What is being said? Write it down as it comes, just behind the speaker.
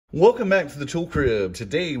Welcome back to the Tool Crib.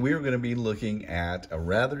 Today we are going to be looking at a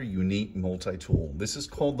rather unique multi-tool. This is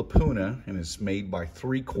called the Puna and it's made by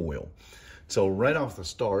 3-Coil. So right off the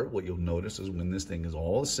start, what you'll notice is when this thing is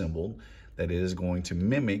all assembled, that it is going to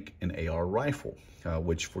mimic an AR rifle,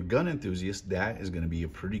 which for gun enthusiasts, that is going to be a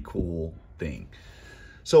pretty cool thing.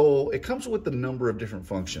 So it comes with a number of different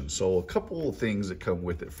functions. So a couple of things that come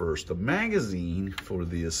with it first. The magazine for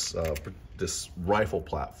this rifle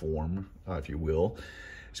platform, if you will,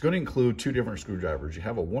 it's going to include 2 different screwdrivers. You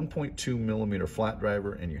have a 1.2 millimeter flat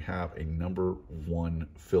driver and you have a number 1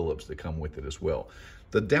 Phillips that come with it as well.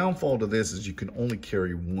 The downfall to this is you can only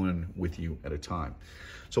carry one with you at a time.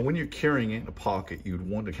 So when you're carrying it in a pocket, you'd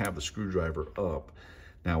want to have the screwdriver up.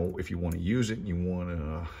 Now, if you want to use it, you want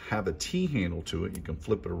to have a T-handle to it, you can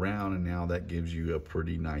flip it around and now that gives you a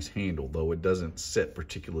pretty nice handle. Though it doesn't set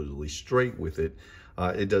particularly straight with it,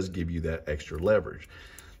 it does give you that extra leverage.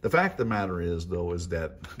 The fact of the matter is, though, is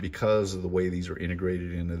that because of the way these are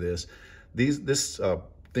integrated into this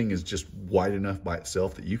thing is just wide enough by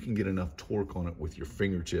itself that you can get enough torque on it with your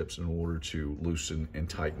fingertips in order to loosen and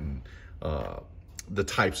tighten the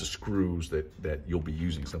types of screws that you'll be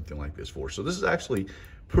using something like this for. So this is actually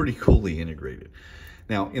pretty coolly integrated.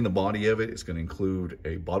 Now, in the body of it, it's going to include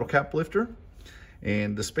a bottle cap lifter.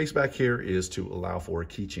 And the space back here is to allow for a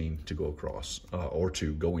keychain to go across or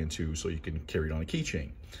to go into so you can carry it on a keychain.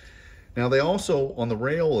 Now they also, on the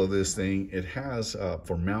rail of this thing, it has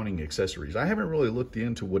for mounting accessories. I haven't really looked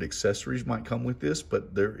into what accessories might come with this,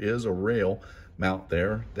 but there is a rail mount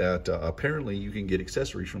there that apparently you can get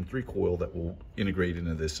accessories from 3-Coil that will integrate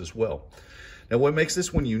into this as well. Now what makes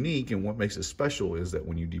this one unique and what makes it special is that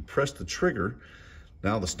when you depress the trigger,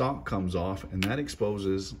 now the stock comes off and that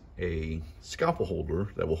exposes a scalpel holder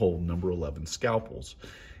that will hold number 11 scalpels.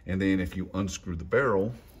 And then if you unscrew the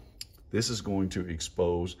barrel, this is going to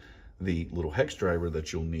expose the little hex driver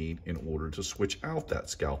that you'll need in order to switch out that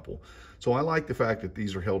scalpel. So I like the fact that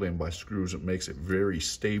these are held in by screws. It makes it very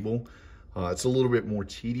stable. It's a little bit more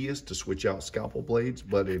tedious to switch out scalpel blades,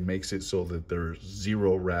 but it makes it so that there's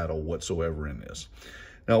zero rattle whatsoever in this.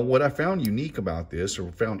 Now, what I found unique about this,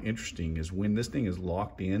 or found interesting, is when this thing is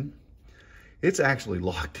locked in, it's actually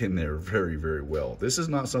locked in there very, very well. This is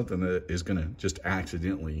not something that is gonna just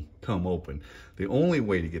accidentally come open. The only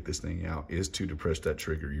way to get this thing out is to depress that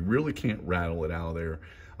trigger. You really can't rattle it out of there.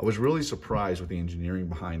 I was really surprised with the engineering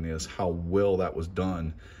behind this, how well that was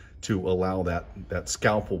done to allow that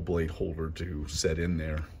scalpel blade holder to set in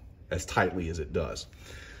there as tightly as it does.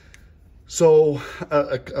 So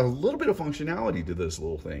a little bit of functionality to this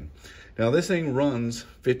little thing. Now this thing runs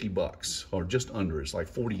 50 bucks or just under, it's like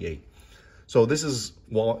 48. So this is,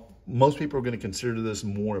 while most people are going to consider this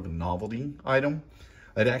more of a novelty item,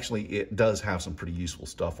 it does have some pretty useful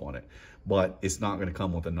stuff on it, but it's not going to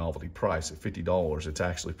come with a novelty price at $50. It's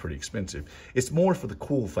actually pretty expensive. It's more for the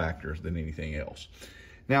cool factor than anything else.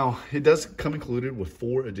 Now it does come included with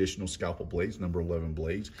 4 additional scalpel blades, number 11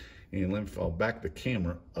 blades. And let me back the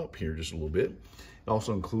camera up here just a little bit. It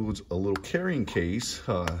also includes a little carrying case,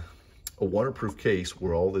 a waterproof case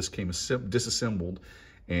where all this came disassembled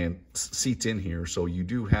and seats in here. So you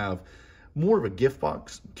do have more of a gift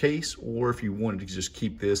box case, or if you wanted to just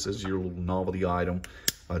keep this as your little novelty item,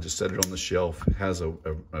 just set it on the shelf. It has a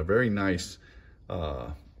very nice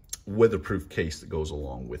weatherproof case that goes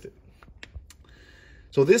along with it.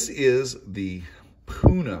 So this is the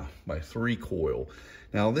Puna by 3-Coil.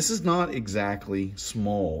 Now this is not exactly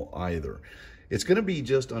small either. It's going to be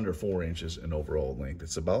just under 4 inches in overall length.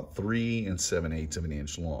 It's about 3 7/8 of an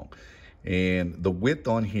inch long. And the width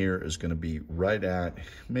on here is going to be right at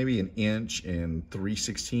maybe 1 inch and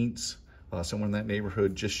 3/16, somewhere in that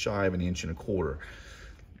neighborhood, just shy of 1 1/4 inches.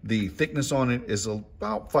 The thickness on it is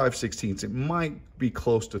about 5/16. It might be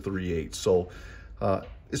close to 3/8. So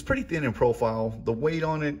it's pretty thin in profile. The weight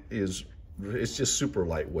on it it's just super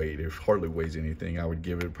lightweight. It hardly weighs anything. I would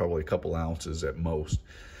give it probably a couple ounces at most.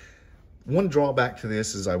 One drawback to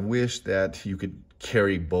this is I wish that you could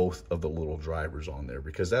carry both of the little drivers on there,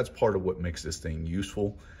 because that's part of what makes this thing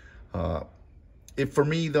useful. For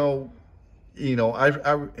me though, you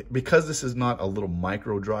know, because this is not a little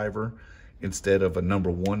micro driver instead of a number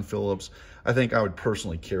 1 Phillips, I think I would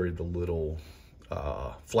personally carry the little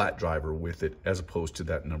flat driver with it as opposed to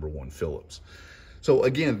that number 1 Phillips. So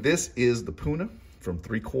again, this is the Puna from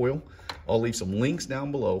 3-Coil. I'll leave some links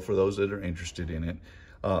down below for those that are interested in it.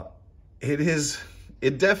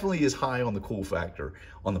 It definitely is high on the cool factor.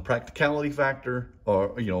 On the practicality factor,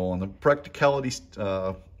 or on the practicality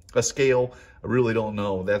scale, I really don't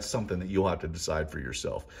know. That's something that you'll have to decide for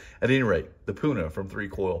yourself. At any rate, the Puna from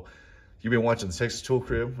 3-Coil. You've been watching the Texas Tool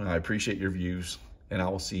Crib, and I appreciate your views, and I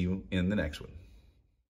will see you in the next one.